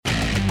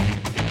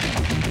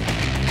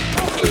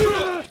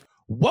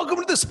Welcome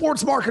to the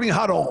Sports Marketing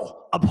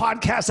Huddle, a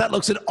podcast that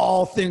looks at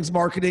all things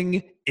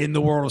marketing in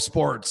the world of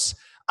sports.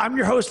 I'm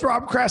your host,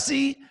 Rob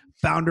Cressy,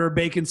 founder of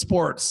Bacon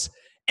Sports.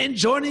 And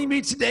joining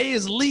me today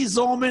is Lee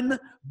Zollman,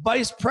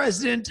 Vice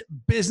President,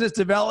 Business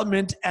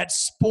Development at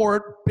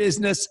Sport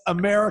Business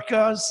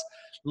Americas.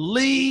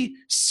 Lee,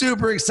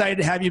 super excited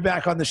to have you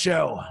back on the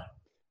show.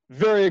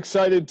 Very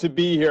excited to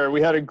be here.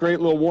 We had a great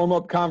little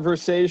warm-up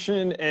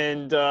conversation,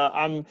 and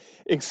I'm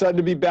excited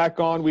to be back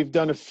on. We've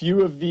done a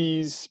few of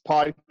these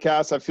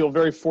podcasts. I feel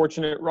very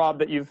fortunate, Rob,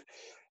 that you've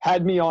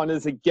had me on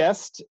as a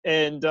guest,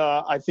 and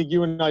I think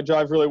you and I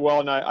jive really well,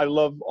 and I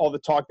love all the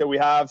talk that we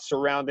have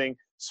surrounding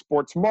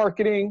sports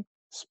marketing,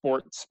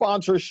 sports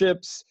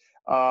sponsorships,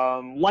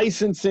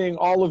 licensing,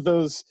 all of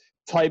those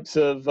types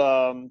of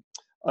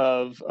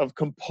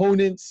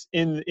components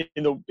in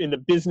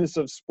the business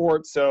of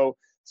sports.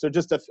 So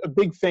just a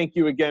big thank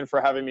you again for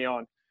having me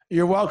on.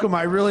 You're welcome.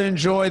 I really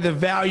enjoy the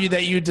value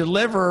that you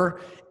deliver.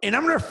 And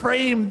I'm going to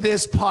frame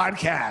this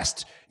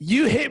podcast.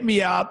 You hit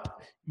me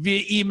up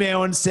via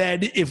email and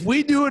said, if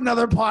we do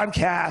another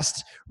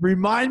podcast,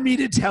 remind me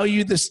to tell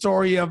you the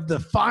story of the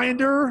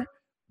finder,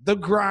 the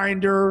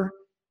grinder,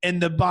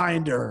 and the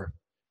binder.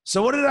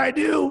 So what did I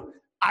do?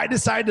 I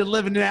decided to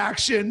live in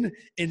action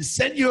and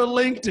sent you a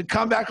link to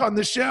come back on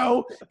the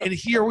show. And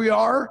here we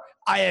are.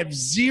 I have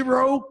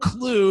zero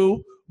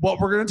clue what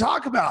we're going to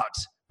talk about.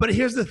 But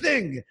here's the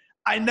thing.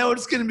 I know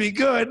it's going to be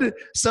good.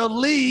 So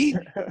Lee,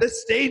 the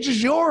stage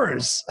is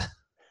yours.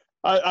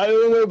 I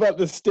don't know about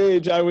the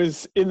stage. I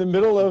was in the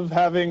middle of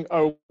having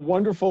a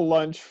wonderful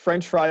lunch,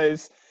 French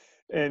fries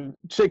and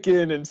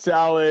chicken and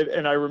salad.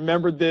 And I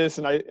remembered this,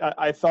 and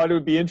I thought it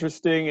would be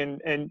interesting.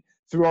 And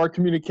through our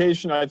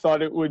communication, I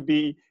thought it would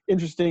be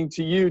interesting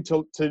to you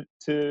to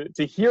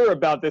hear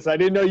about this. I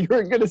didn't know you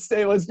were going to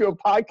say, let's do a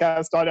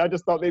podcast on it. I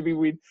just thought maybe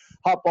we'd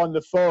hop on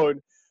the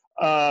phone.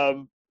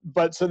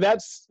 But so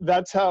that's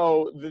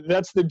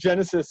the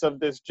genesis of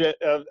this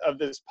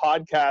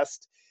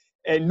podcast.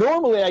 And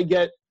normally I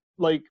get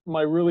like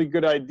my really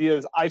good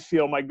ideas. I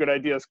feel my good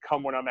ideas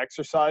come when I'm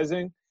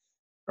exercising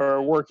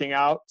or working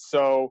out.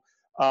 So,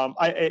 and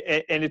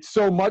it's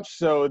so much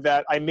so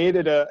that I made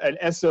it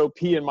an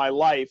SOP in my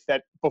life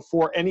that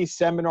before any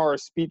seminar or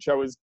speech I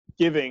was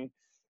giving,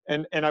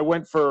 and I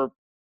went for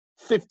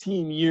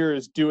 15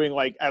 years doing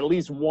like at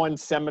least one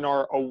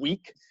seminar a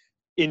week,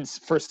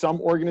 for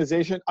some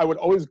organization, I would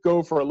always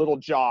go for a little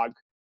jog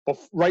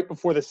right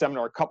before the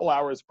seminar, a couple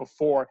hours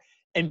before.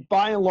 And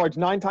by and large,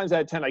 9 times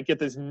out of 10, I get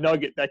this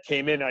nugget that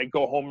came in, and I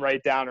go home, write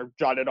it down, or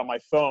jot it on my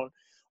phone.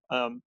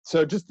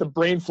 So just the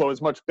brain flow is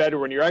much better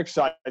when you're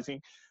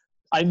exercising.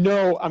 I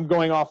know I'm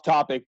going off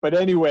topic, but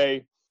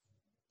anyway,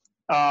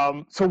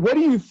 so what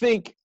do you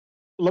think?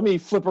 Let me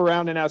flip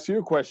around and ask you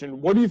a question.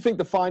 What do you think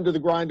the finder, the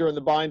grinder, and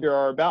the binder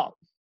are about?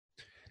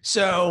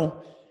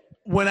 So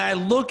when I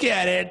look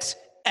at it,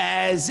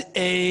 as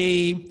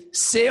a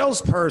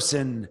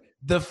salesperson,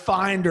 the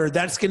finder,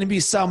 that's going to be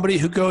somebody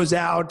who goes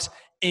out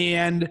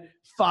and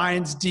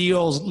finds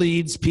deals,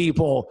 leads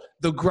people.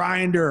 The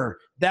grinder,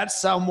 that's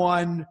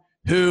someone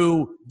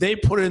who they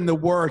put in the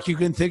work. You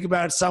can think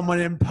about someone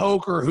in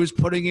poker who's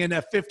putting in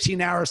a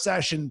 15-hour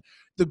session.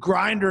 The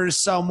grinder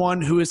is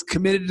someone who is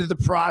committed to the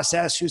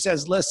process, who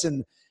says,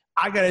 listen,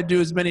 I got to do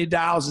as many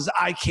dials as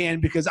I can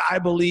because I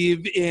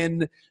believe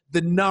in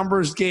the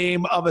numbers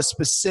game of a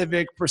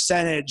specific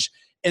percentage.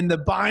 And the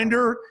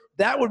binder,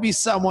 that would be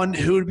someone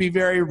who would be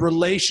very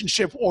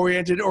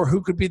relationship-oriented or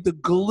who could be the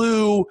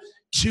glue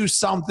to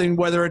something,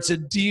 whether it's a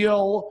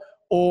deal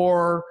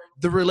or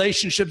the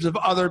relationships of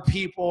other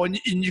people. And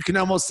you can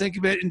almost think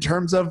of it in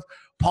terms of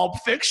Pulp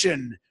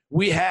Fiction.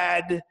 We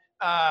had,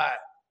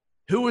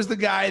 who was the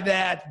guy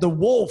that the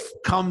wolf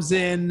comes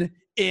in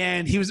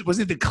and was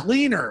he the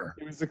cleaner?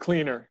 He was the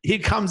cleaner. He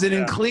comes in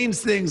and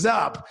cleans things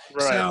up.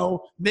 Right.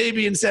 So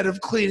maybe instead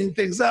of cleaning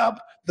things up,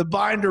 the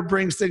binder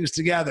brings things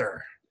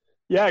together.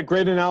 Yeah,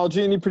 great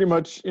analogy, and you pretty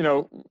much,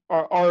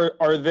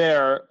 are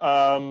there.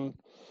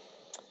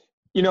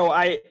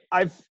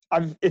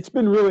 It's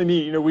been really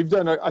neat. We've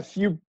done a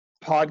few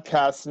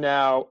podcasts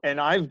now, and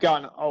I've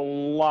gotten a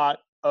lot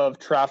of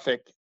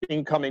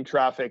incoming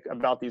traffic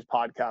about these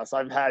podcasts.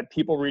 I've had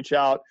people reach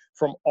out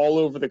from all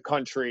over the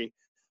country,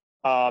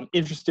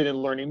 interested in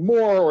learning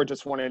more or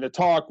just wanting to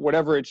talk,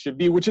 whatever it should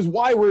be, which is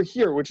why we're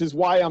here, which is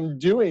why I'm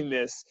doing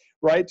this,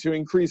 right, to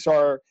increase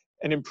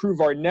and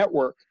improve our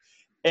network.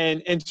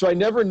 And so I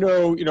never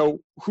know,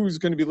 who's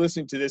going to be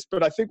listening to this,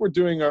 but I think we're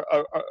doing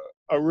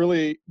a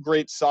really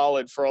great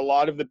solid for a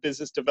lot of the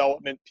business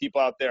development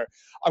people out there.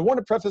 I want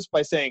to preface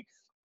by saying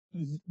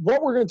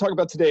what we're going to talk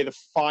about today, the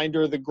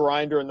finder, the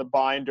grinder, and the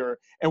binder,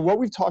 and what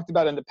we've talked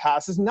about in the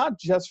past is not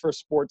just for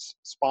sports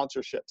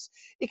sponsorships.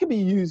 It can be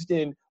used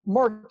in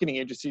marketing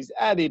agencies,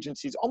 ad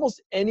agencies, almost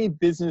any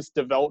business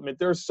development.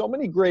 There are so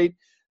many great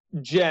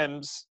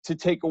gems to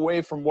take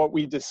away from what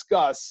we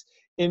discuss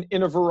in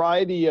a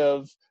variety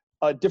of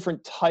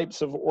different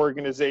types of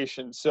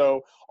organizations. So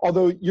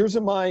although yours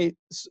and my,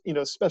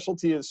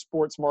 specialty is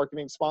sports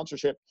marketing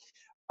sponsorship,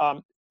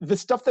 the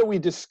stuff that we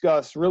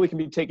discuss really can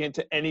be taken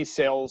into any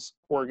sales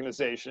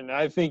organization. And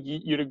I think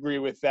you'd agree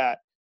with that.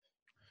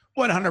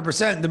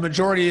 100%. The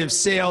majority of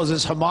sales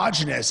is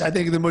homogenous. I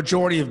think the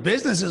majority of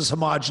business is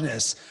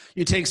homogenous.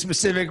 You take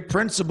specific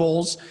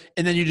principles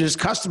and then you just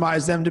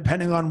customize them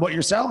depending on what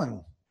you're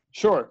selling.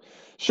 Sure.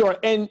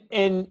 And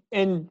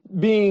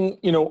being,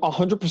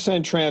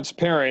 100%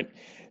 transparent,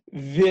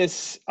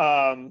 this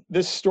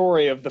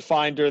story of the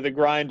finder, the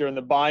grinder, and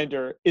the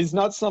binder is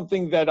not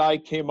something that I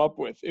came up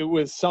with. It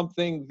was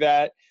something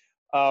that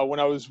when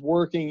I was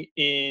working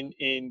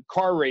in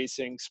car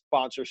racing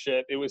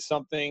sponsorship, it was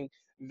something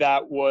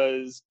that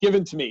was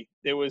given to me.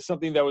 It was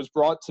something that was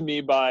brought to me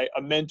by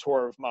a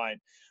mentor of mine.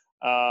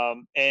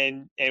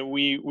 And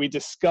we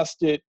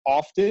discussed it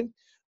often.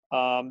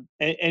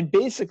 And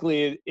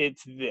basically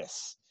it's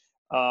this.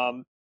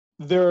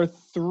 There are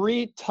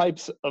three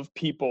types of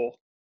people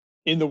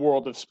in the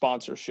world of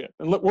sponsorship.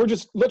 And I'm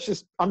just going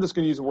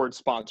to use the word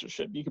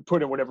sponsorship. You can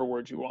put in whatever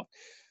word you want.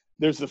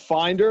 There's the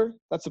finder.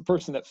 That's the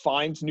person that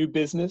finds new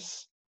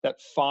business, that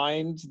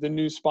finds the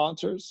new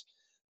sponsors.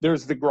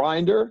 There's the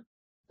grinder.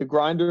 The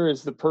grinder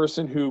is the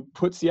person who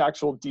puts the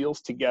actual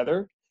deals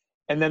together.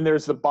 And then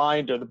there's the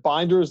binder. The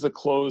binder is the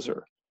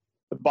closer.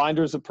 The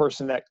binder is the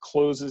person that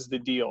closes the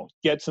deal,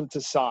 gets them to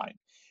sign.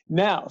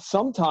 Now,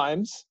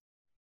 sometimes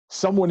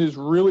someone is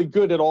really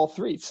good at all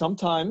three.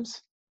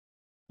 Sometimes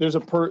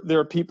there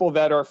are people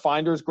that are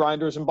finders,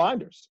 grinders, and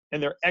binders,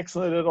 and they're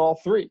excellent at all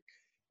three.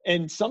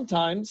 And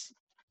sometimes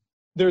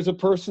there's a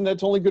person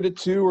that's only good at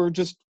two or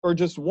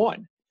just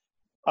one.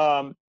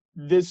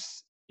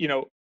 This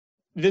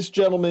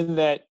gentleman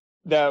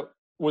that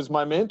was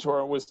my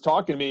mentor was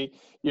talking to me,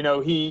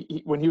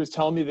 he when he was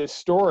telling me this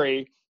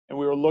story and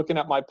we were looking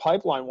at my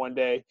pipeline one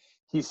day,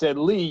 he said,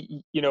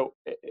 Lee,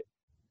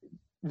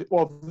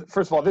 well,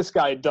 first of all, this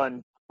guy had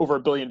done over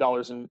 $1 billion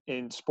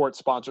in sports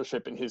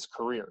sponsorship in his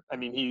career. I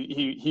mean,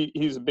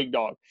 he's a big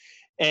dog.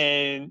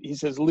 And he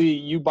says, Lee,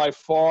 you by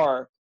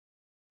far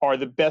are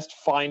the best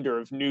finder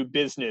of new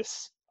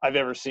business I've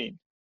ever seen.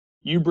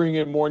 You bring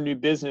in more new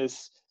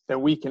business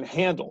than we can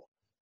handle,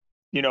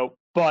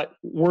 but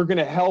we're going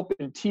to help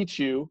and teach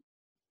you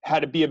how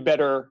to be a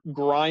better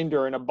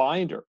grinder and a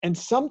binder. And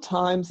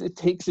sometimes it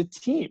takes a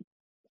team.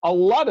 A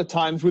lot of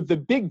times with the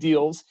big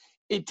deals,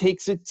 it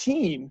takes a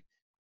team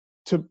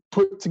to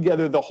put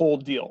together the whole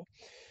deal.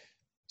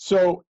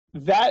 So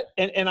that,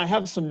 and I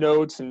have some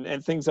notes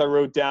and things I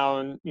wrote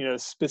down,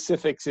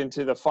 specifics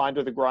into the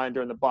finder, the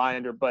grinder, and the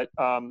binder. But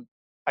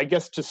I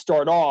guess to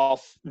start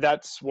off,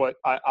 that's what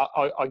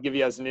I'll give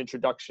you as an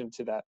introduction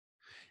to that.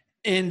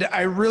 And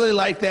I really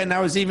like that. And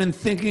I was even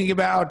thinking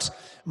about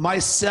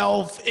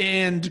myself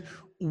and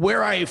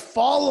where I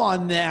fall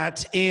on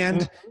that.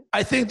 And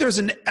I think there's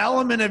an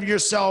element of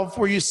yourself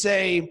where you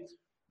say,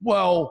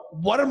 well,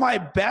 what am I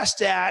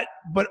best at?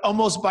 But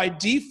almost by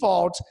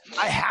default,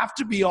 I have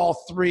to be all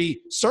three,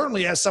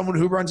 certainly as someone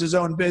who runs his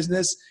own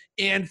business.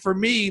 And for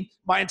me,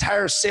 my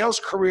entire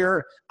sales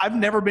career, I've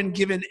never been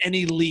given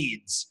any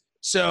leads.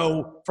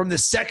 So from the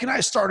second I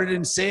started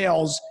in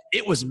sales,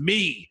 it was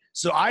me.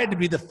 So I had to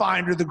be the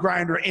finder, the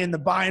grinder, and the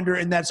binder.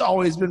 And that's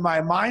always been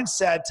my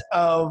mindset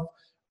of,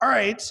 all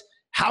right,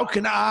 how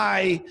can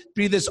I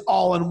be this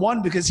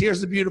all-in-one? Because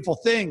here's the beautiful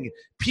thing.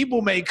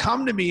 People may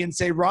come to me and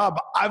say, Rob,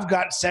 I've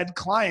got said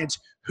clients.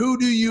 Who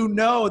do you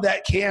know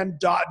that can ...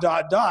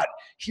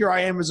 Here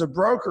I am as a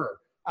broker.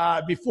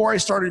 Before I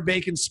started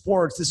Bacon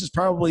Sports, this is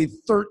probably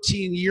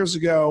 13 years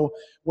ago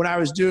when I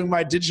was doing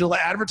my digital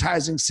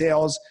advertising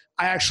sales,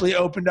 I actually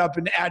opened up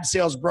an ad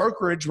sales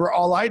brokerage where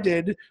all I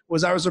did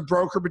was I was a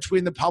broker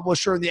between the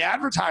publisher and the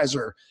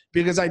advertiser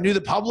because I knew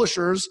the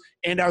publishers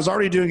and I was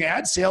already doing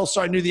ad sales.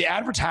 So I knew the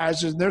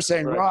advertisers and they're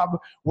saying, right, Rob,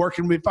 where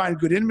can we find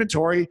good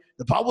inventory?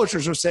 The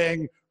publishers are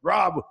saying,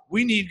 Rob,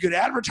 we need good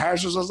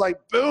advertisers. I was like,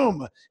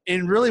 boom.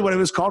 And really what it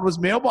was called was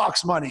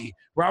mailbox money,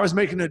 where I was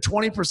making a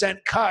 20%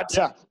 cut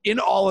in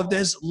all of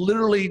this,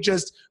 literally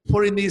just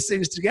putting these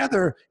things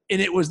together.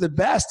 And it was the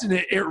best. And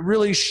it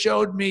really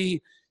showed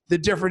me the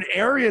different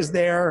areas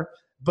there.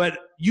 But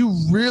you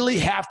really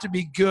have to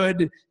be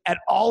good at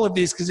all of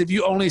these, because if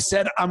you only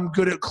said, I'm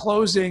good at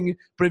closing,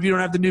 but if you don't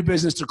have the new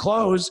business to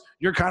close,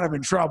 you're kind of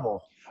in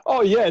trouble.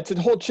 Oh, yeah. It's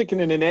a whole chicken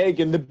and an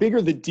egg. And the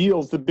bigger the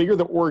deals, the bigger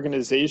the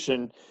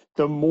organization,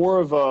 the more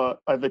of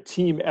a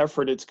team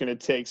effort it's going to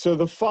take. So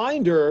the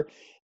finder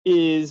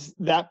is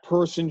that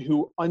person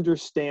who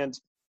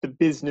understands the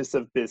business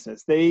of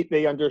business.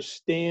 They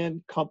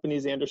understand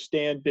companies, they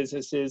understand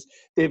businesses.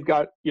 They've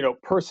got,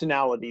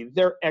 personality.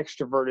 They're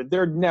extroverted.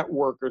 They're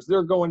networkers.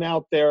 They're going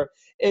out there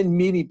and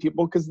meeting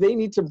people because they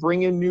need to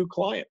bring in new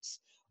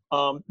clients.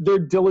 They're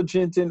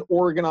diligent and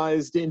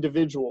organized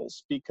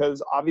individuals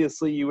because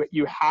obviously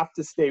you have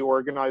to stay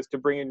organized to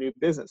bring in new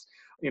business.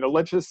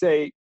 Let's just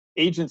say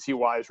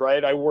agency-wise,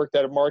 right? I worked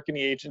at a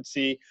marketing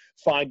agency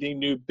finding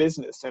new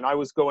business, and I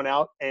was going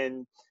out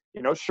and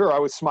sure, I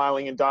was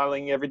smiling and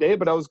dialing every day,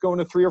 but I was going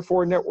to 3 or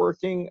 4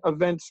 networking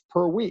events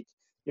per week,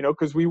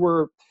 because we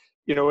were,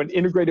 an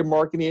integrated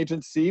marketing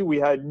agency. We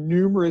had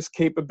numerous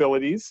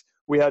capabilities.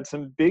 We had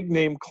some big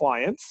name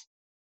clients.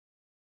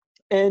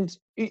 And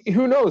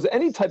who knows,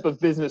 any type of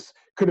business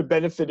could have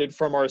benefited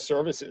from our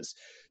services.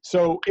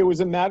 So it was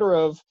a matter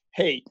of,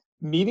 hey,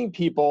 meeting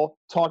people,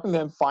 talking to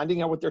them,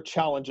 finding out what their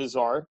challenges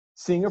are,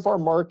 seeing if our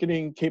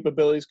marketing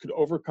capabilities could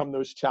overcome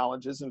those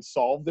challenges and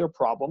solve their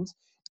problems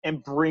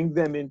and bring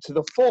them into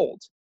the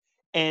fold.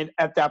 And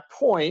at that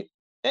point,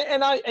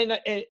 and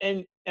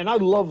I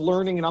love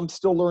learning, and I'm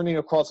still learning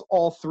across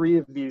all three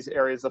of these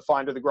areas, the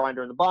finder, the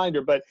grinder, and the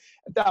binder. But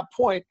at that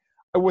point,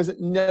 I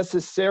wasn't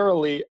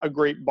necessarily a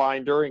great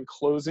binder in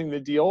closing the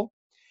deal.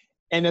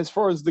 And as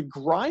far as the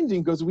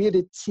grinding goes, we had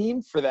a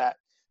team for that.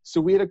 So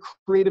we had a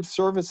creative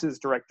services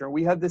director, and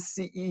we had the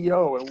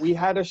CEO, and we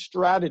had a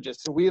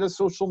strategist, and we had a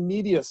social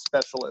media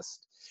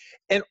specialist.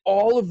 And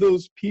all of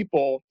those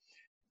people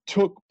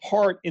took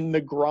part in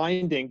the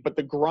grinding, but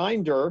the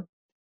grinder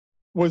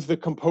was the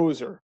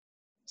composer.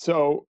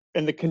 So,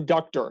 and the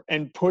conductor,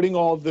 and putting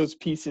all of those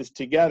pieces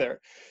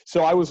together.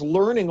 So I was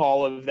learning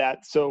all of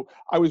that. So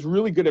I was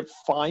really good at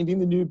finding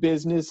the new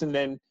business, and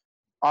then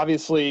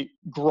obviously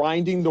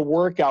grinding the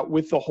work out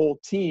with the whole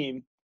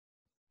team.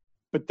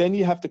 But then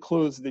you have to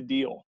close the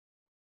deal.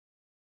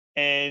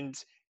 And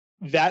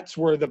that's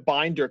where the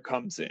binder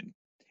comes in.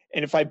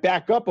 And if I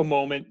back up a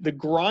moment, the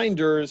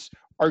grinders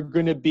are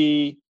going to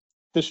be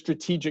the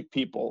strategic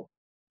people,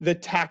 the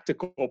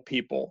tactical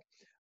people.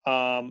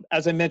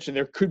 As I mentioned,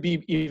 there could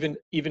be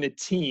even a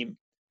team.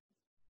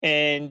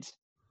 And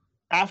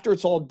after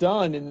it's all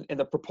done and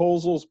the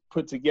proposal's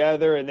put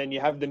together, and then you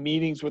have the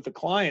meetings with the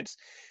clients,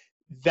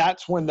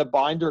 that's when the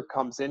binder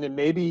comes in. And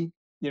maybe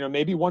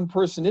one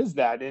person is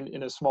that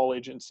in a small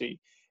agency.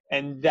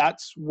 And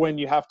that's when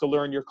you have to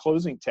learn your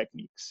closing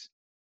techniques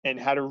and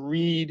how to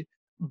read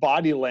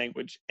body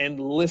language and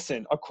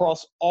listen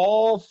across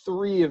all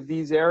three of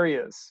these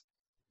areas.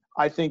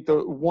 I think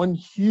the one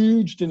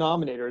huge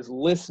denominator is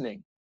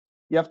listening.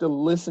 You have to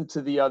listen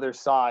to the other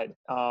side.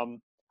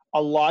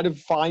 A lot of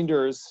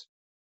finders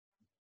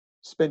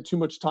spend too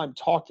much time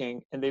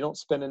talking, and they don't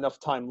spend enough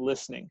time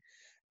listening.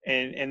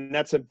 And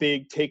that's a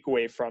big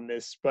takeaway from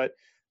this. But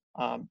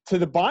to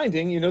the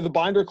binding, the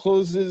binder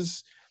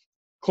closes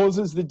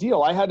the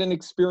deal. I had an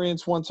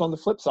experience once on the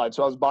flip side.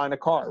 So I was buying a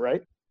car,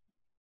 right?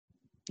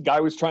 The guy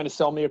was trying to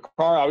sell me a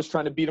car. I was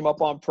trying to beat him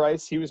up on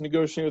price. He was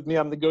negotiating with me.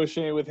 I'm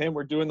negotiating with him.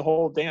 We're doing the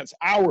whole dance.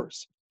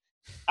 Hours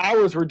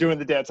we're doing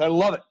the dance. I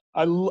love it.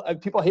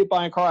 People hate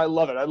buying a car. I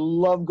love it. I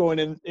love going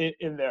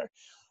in there.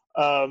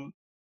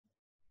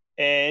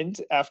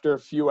 And after a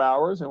few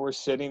hours, and we're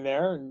sitting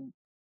there and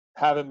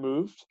haven't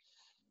moved,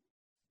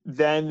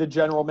 then the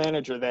general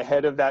manager, the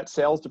head of that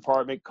sales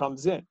department,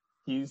 comes in.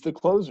 He's the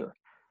closer.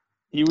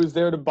 He was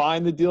there to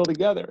bind the deal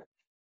together,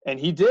 and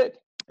he did.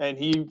 And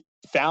he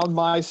found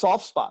my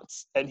soft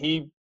spots, and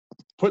he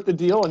put the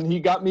deal, and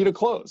he got me to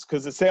close,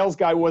 because the sales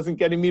guy wasn't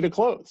getting me to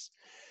close.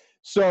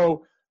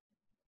 So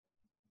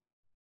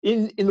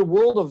in the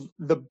world of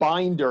the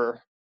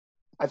binder,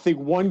 I think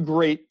one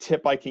great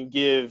tip I can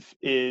give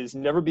is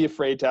never be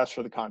afraid to ask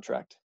for the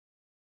contract.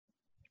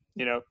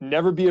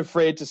 Never be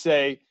afraid to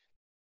say,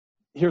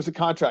 here's the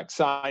contract,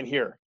 sign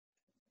here.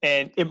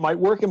 And it might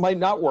work, it might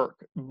not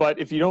work. But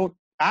if you don't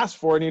ask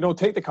for it and you don't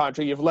take the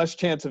contract, you have less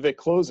chance of it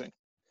closing.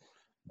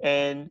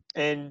 And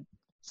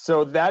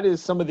so that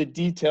is some of the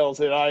details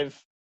that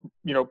I've,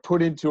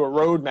 put into a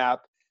roadmap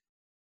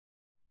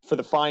for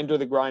the finder,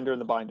 the grinder, and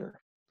the binder.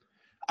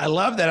 I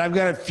love that. I've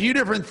got a few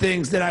different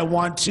things that I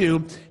want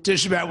to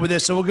dish about with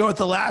this. So we'll go with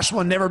the last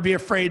one. Never be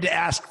afraid to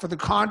ask for the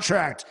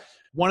contract.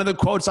 One of the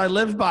quotes I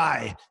live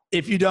by: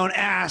 if you don't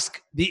ask,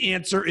 the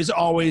answer is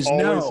always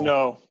no. Always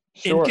no.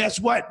 Sure. And guess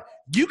what?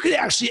 You could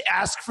actually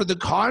ask for the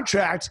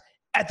contract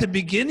at the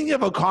beginning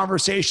of a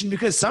conversation,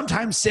 because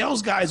sometimes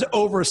sales guys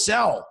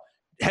oversell.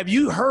 Have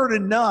you heard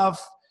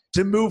enough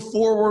to move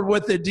forward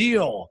with the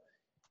deal?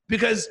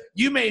 Because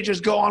you may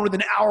just go on with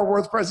an hour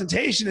worth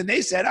presentation, and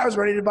they said, I was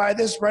ready to buy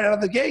this right out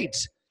of the gate.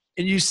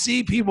 And you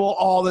see people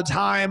all the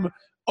time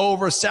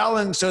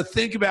overselling. So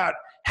think about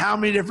how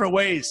many different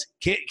ways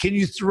can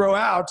you throw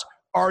out,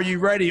 are you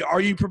ready?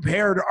 Are you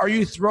prepared? Are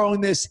you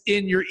throwing this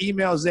in your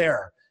emails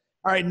there?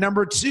 All right,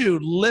 number 2,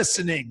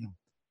 listening.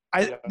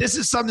 This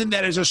is something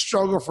that is a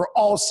struggle for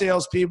all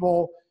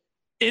salespeople.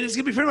 And it's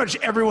going to be pretty much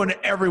everyone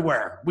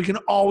everywhere. We can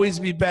always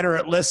be better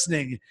at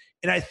listening.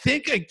 And I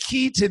think a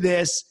key to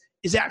this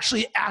is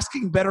actually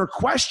asking better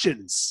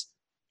questions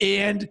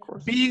and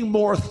being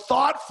more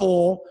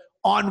thoughtful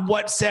on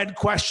what said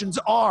questions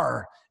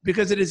are,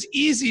 because it is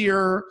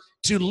easier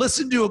to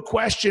listen to a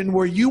question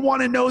where you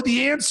want to know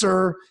the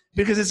answer,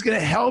 because it's going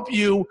to help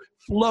you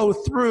flow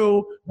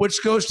through,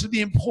 which goes to the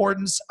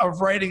importance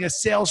of writing a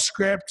sales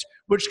script,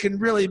 which can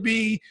really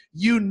be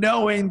you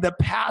knowing the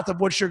path of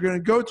what you're going to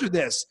go through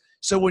this.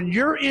 So when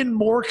you're in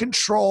more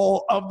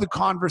control of the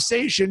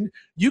conversation,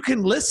 you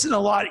can listen a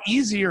lot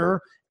easier,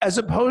 as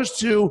opposed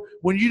to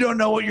when you don't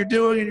know what you're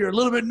doing and you're a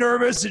little bit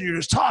nervous and you're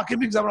just talking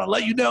because I'm going to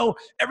let you know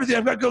everything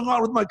I've got going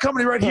on with my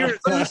company right here.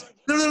 And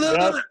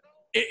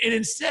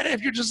instead,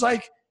 if you're just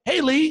like,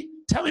 hey, Lee,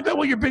 tell me about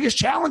what your biggest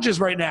challenge is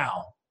right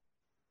now.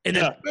 And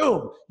then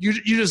boom, you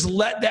just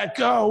let that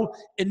go.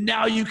 And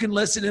now you can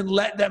listen and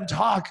let them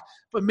talk.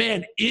 but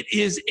man, it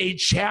is a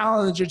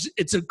challenge.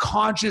 It's a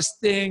conscious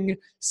thing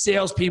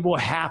salespeople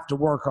have to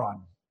work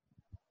on.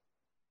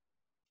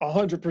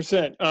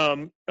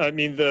 100%. I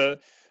mean, the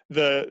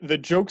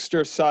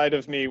jokester side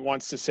of me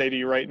wants to say to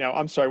you right now,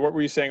 I'm sorry, what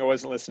were you saying? I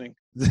wasn't listening,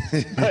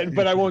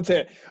 but I won't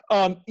say it.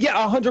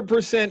 Yeah,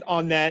 100%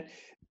 on that.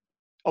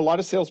 A lot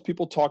of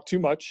salespeople talk too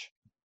much.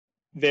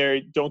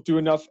 They don't do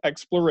enough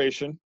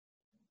exploration.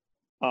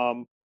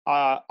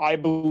 I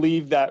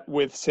believe that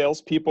with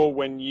salespeople,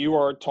 when you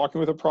are talking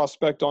with a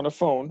prospect on a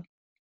phone,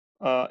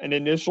 an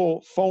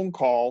initial phone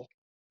call,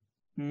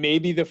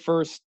 maybe the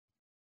first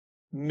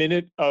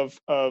minute of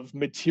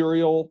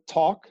material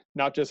talk,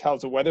 not just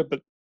how's the weather,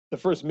 but the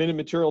first minute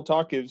material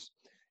talk is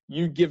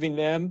you giving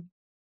them,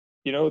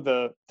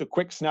 the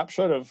quick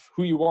snapshot of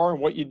who you are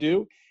and what you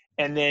do.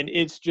 And then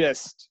it's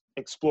just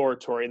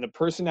exploratory. And the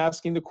person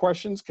asking the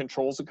questions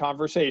controls the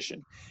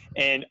conversation.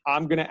 And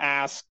I'm going to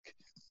ask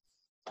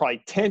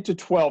probably 10 to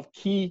 12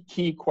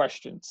 key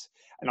questions.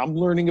 And I'm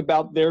learning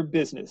about their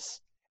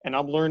business. And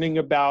I'm learning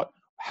about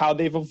how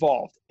they've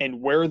evolved and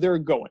where they're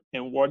going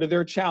and what are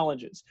their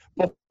challenges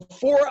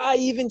before I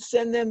even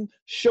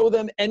show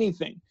them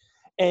anything.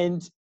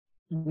 And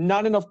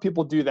not enough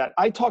people do that.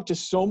 I talk to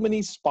so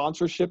many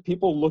sponsorship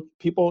people,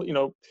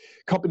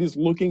 companies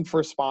looking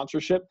for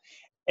sponsorship.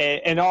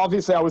 And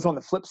obviously I was on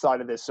the flip side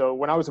of this. So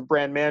when I was a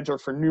brand manager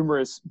for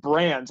numerous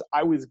brands,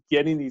 I was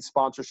getting these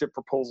sponsorship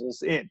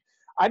proposals in.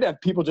 I'd have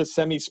people just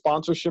send me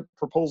sponsorship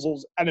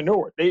proposals out of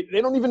nowhere. They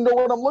don't even know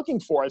what I'm looking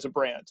for as a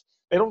brand.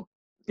 They don't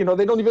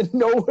even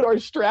know what our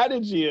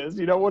strategy is,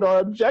 what our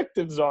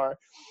objectives are.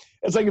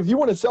 It's like, if you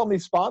want to sell me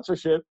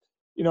sponsorship,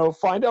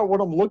 find out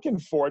what I'm looking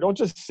for. Don't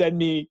just send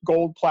me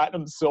gold,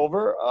 platinum,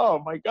 silver.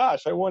 Oh my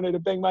gosh, I wanted to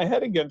bang my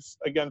head against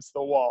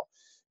the wall,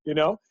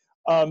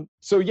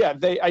 So yeah,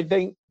 I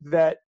think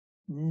that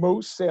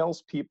most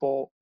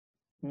salespeople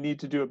need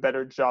to do a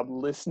better job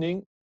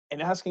listening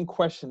and asking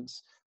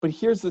questions. But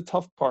here's the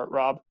tough part,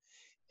 Rob,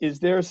 is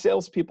there are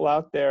salespeople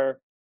out there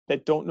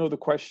that don't know the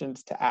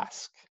questions to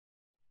ask.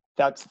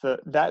 That's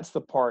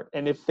the part.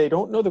 And if they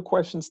don't know the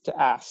questions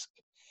to ask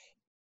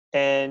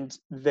and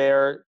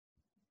they're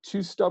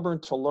too stubborn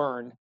to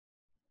learn,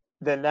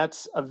 then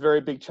that's a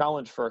very big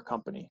challenge for a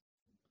company.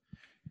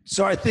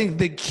 So I think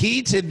the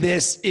key to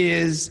this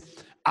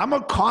is I'm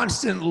a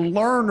constant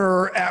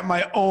learner at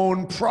my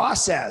own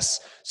process.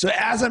 So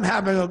as I'm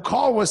having a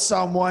call with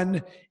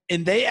someone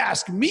and they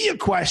ask me a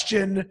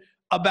question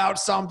about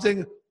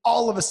something,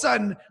 all of a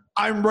sudden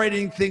I'm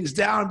writing things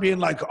down being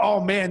like, oh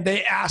man,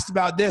 they asked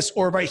about this.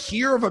 Or if I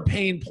hear of a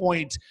pain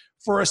point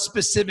for a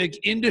specific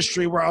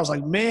industry where I was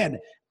like, man,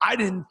 I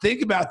didn't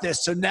think about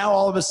this. So now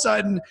all of a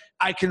sudden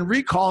I can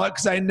recall it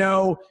because I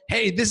know,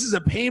 hey, this is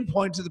a pain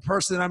point to the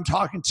person that I'm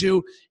talking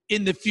to.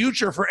 In the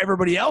future, for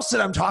everybody else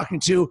that I'm talking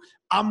to,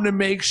 I'm going to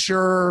make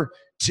sure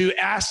to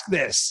ask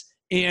this.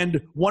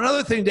 And one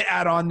other thing to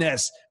add on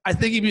this, I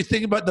think if you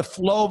think about the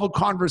flow of a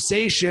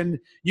conversation,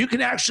 you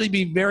can actually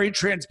be very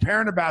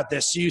transparent about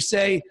this. So you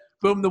say,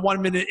 boom, the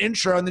 1 minute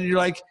intro, and then you're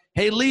like,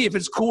 hey, Lee, if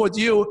it's cool with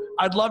you,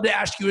 I'd love to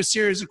ask you a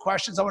series of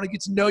questions. I want to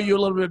get to know you a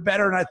little bit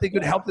better, and I think it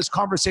would help this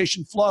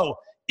conversation flow.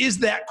 Is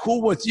that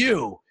cool with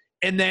you?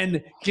 And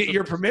then get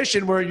your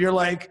permission where you're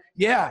like,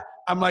 yeah.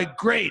 I'm like,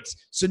 great.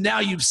 So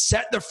now you've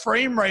set the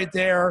frame right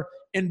there,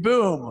 and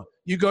boom,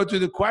 you go through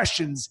the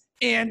questions.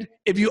 And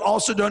if you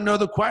also don't know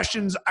the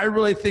questions, I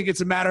really think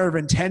it's a matter of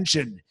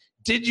intention.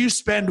 Did you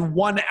spend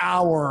 1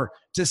 hour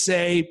to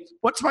say,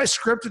 what's my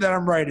script that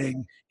I'm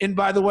writing? And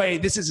by the way,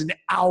 this is an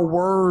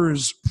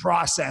hours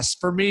process.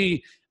 For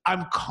me,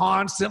 I'm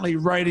constantly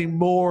writing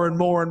more and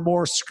more and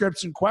more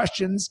scripts and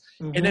questions,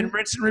 and then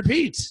rinse and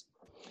repeat.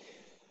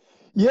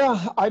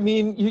 Yeah, I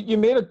mean, you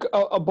made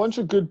a bunch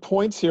of good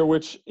points here,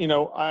 which,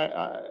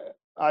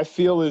 I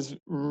feel is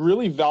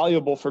really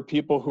valuable for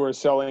people who are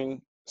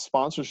selling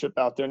sponsorship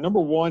out there. Number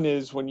one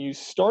is when you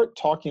start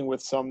talking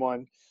with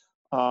someone,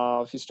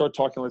 if you start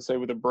talking, let's say,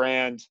 with a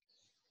brand,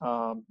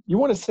 you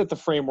want to set the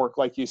framework,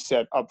 like you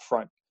said, up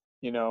front.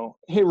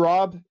 Hey,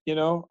 Rob,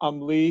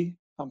 I'm Lee.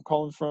 I'm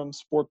calling from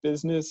Sport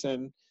Business,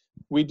 and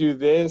we do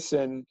this,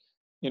 and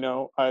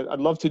I'd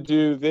love to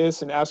do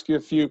this and ask you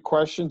a few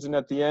questions. And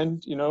at the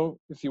end,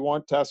 if you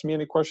want to ask me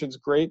any questions,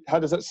 great. How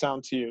does that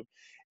sound to you?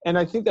 And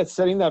I think that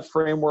setting that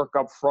framework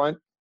up front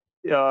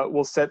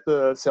will set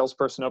the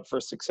salesperson up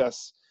for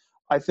success.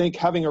 I think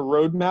having a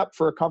roadmap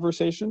for a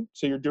conversation,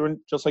 so you're doing,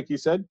 just like you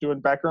said, doing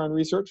background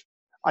research.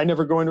 I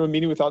never go into a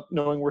meeting without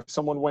knowing where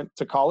someone went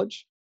to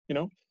college,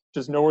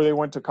 just know where they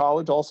went to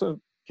college, also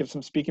give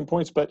some speaking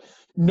points, but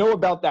know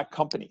about that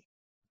company.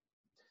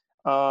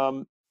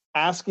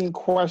 Asking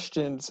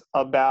questions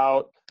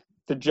about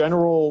the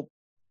general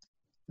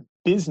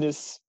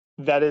business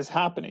that is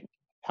happening.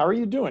 How are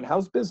you doing?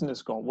 How's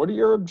business going? What are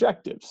your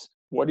objectives?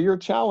 What are your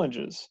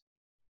challenges?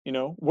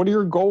 What are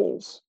your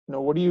goals?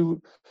 What do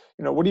you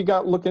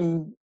got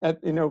looking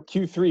at,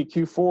 Q3,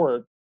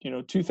 Q4,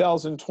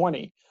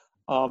 2020,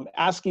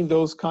 asking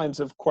those kinds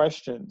of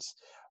questions.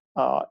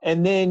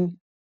 And then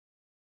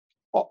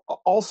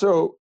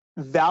also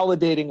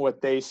validating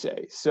what they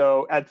say.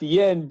 So at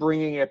the end,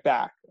 bringing it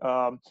back.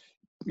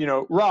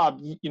 Rob,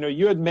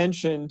 you had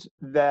mentioned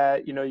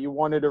that, you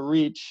wanted to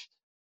reach,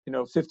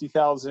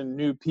 50,000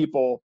 new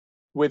people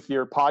with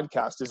your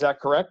podcast. Is that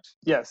correct?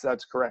 Yes,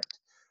 that's correct.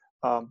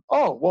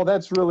 Well,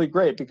 that's really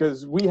great,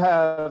 because we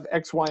have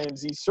X, Y, and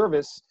Z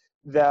service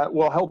that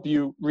will help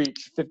you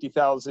reach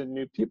 50,000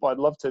 new people. I'd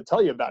love to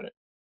tell you about it.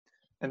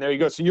 And there you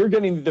go. So you're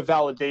getting the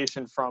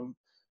validation from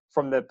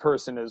the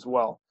person as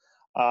well.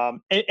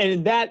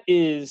 And that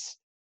is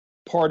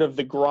part of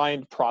the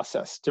grind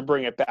process to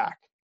bring it back.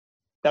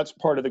 That's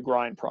part of the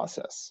grind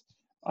process.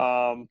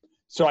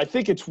 So I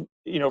think it's,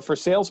 for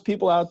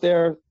salespeople out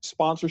there,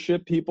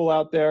 sponsorship people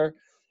out there,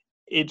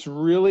 it's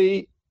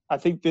really, I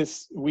think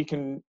we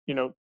can,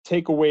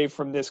 take away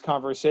from this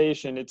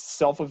conversation, it's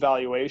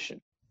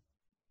self-evaluation.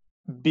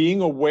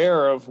 Being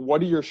aware of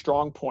what are your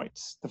strong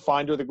points, the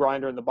finder, the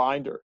grinder, and the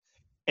binder,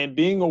 and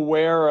being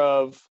aware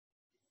of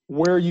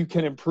where you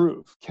can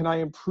improve. Can I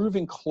improve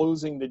in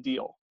closing the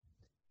deal?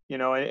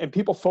 And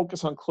people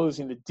focus on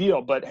closing the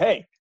deal, but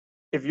hey,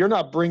 if you're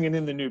not bringing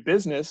in the new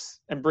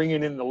business and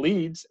bringing in the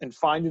leads and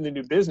finding the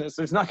new business,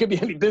 there's not going to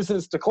be any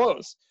business to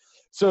close.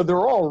 So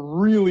they're all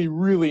really,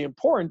 really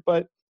important,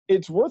 but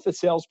it's worth a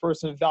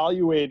salesperson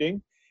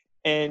evaluating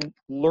and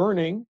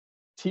learning,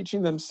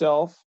 teaching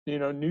themselves,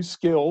 new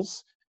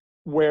skills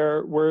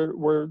where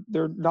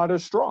they're not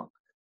as strong.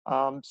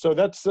 So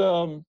that's,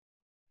 I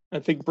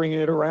think,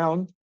 bringing it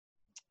around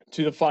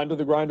to the finder,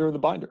 the grinder, and the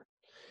binder.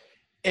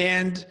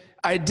 And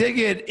I dig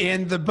it.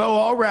 And the bow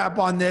I'll wrap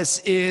on this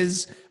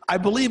is, I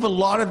believe a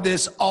lot of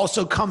this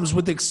also comes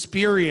with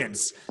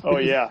experience. Oh,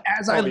 yeah.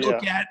 As I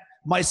look at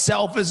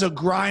myself as a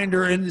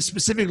grinder, and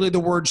specifically the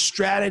word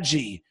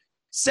strategy,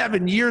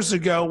 7 years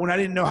ago, when I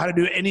didn't know how to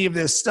do any of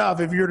this stuff,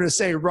 if you were to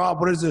say,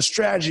 Rob, what is the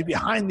strategy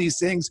behind these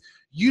things?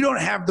 You don't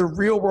have the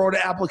real world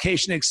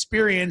application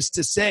experience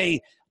to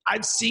say,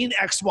 I've seen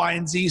X, Y,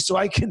 and Z, so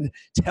I can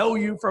tell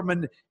you from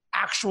an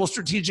actual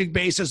strategic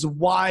basis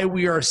why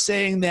we are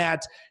saying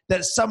that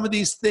some of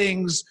these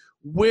things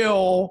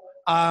will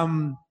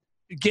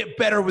get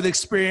better with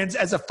experience.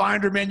 As a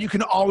finder, man, you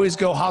can always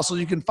go hustle.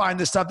 You can find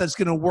the stuff that's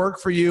going to work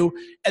for you,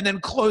 and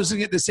then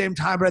closing at the same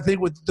time. But I think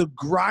with the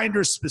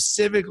grinder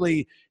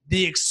specifically,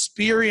 the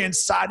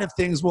experience side of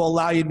things will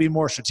allow you to be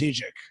more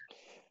strategic.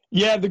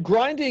 Yeah, the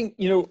grinding,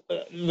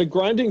 the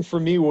grinding for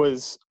me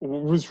was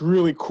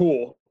really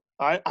cool.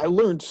 I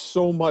learned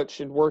so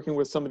much in working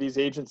with some of these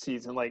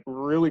agencies and like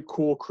really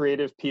cool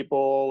creative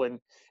people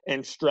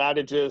and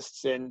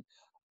strategists. And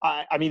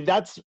I mean,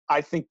 that's,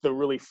 I think the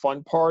really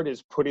fun part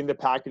is putting the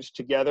package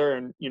together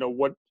and,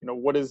 what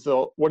does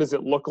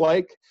it look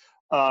like?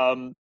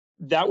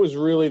 That was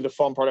really the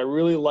fun part. I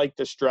really liked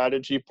the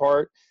strategy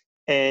part.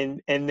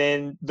 And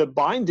then the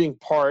binding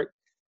part,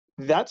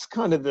 that's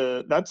kind of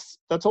that's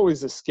always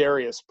the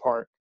scariest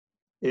part,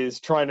 is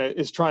trying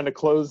to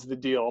close the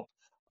deal.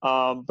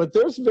 But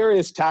there's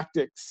various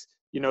tactics,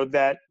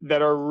 that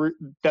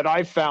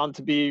I've found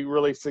to be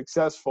really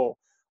successful.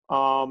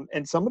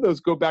 And some of those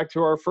go back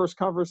to our first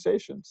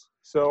conversations.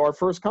 So our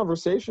first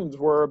conversations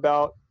were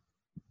about,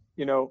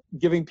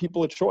 giving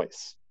people a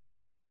choice.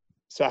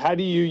 So how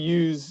do you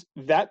use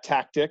that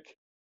tactic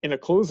in a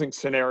closing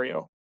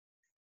scenario?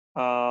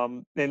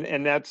 And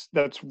that's,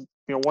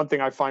 one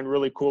thing I find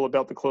really cool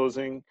about the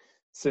closing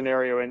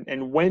scenario.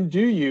 And when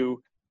do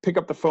you pick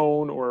up the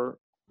phone or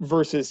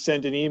versus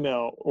send an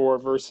email or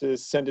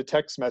versus send a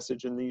text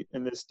message in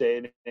this day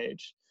and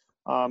age?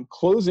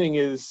 Closing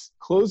is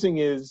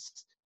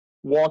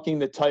walking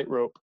the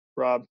tightrope,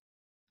 Rob.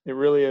 It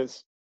really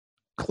is.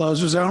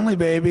 Closers only,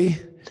 baby.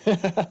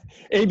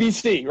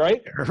 ABC,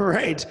 right?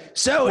 Right.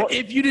 So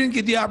if you didn't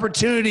get the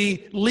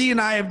opportunity, Lee and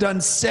I have done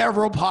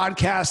several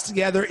podcasts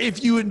together.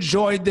 If you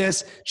enjoyed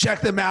this,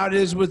 check them out.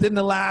 It is within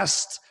the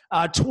last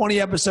 20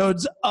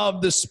 episodes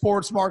of the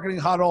Sports Marketing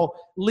Huddle.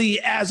 Lee,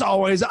 as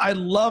always, I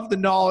love the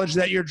knowledge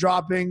that you're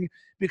dropping,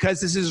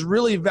 because this is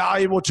really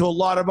valuable to a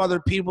lot of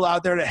other people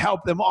out there to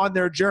help them on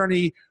their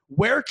journey.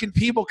 Where can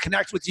people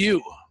connect with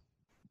you?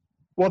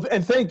 Well,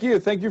 and thank you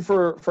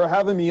for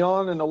having me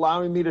on and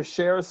allowing me to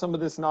share some of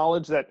this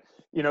knowledge that,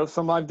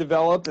 some I've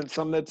developed and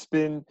some that's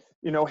been,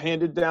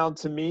 handed down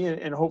to me,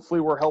 and hopefully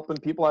we're helping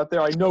people out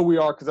there. I know we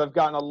are, because I've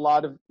gotten a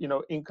lot of,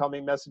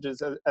 incoming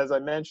messages, as I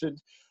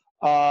mentioned.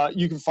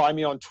 You can find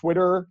me on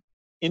Twitter,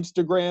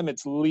 Instagram.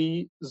 It's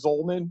Lee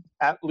Zollman,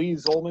 at Lee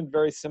Zollman.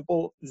 Very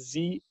simple,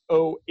 ZOHLMAN.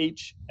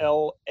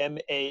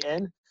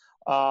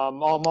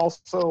 I'm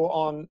also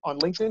on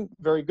LinkedIn.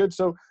 Very good.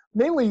 So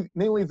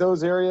mainly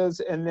those areas.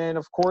 And then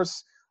of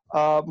course,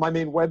 my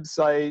main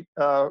website,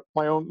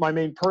 my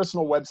main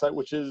personal website,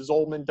 which is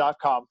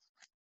Zollman.com.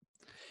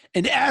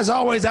 And as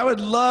always, I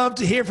would love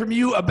to hear from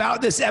you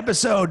about this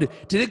episode.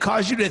 Did it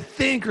cause you to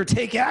think or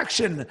take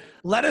action?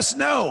 Let us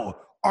know.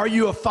 Are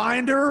you a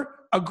finder,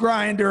 a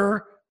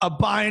grinder, a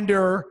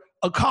binder,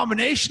 a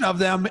combination of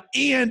them?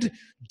 And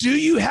do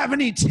you have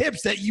any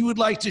tips that you would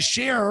like to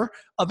share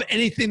of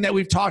anything that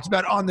we've talked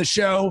about on the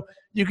show?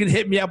 You can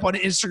hit me up on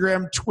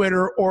Instagram,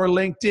 Twitter, or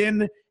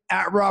LinkedIn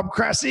at Rob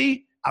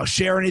Cressy. I'll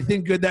share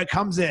anything good that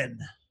comes in.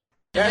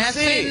 That's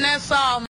it. That's all.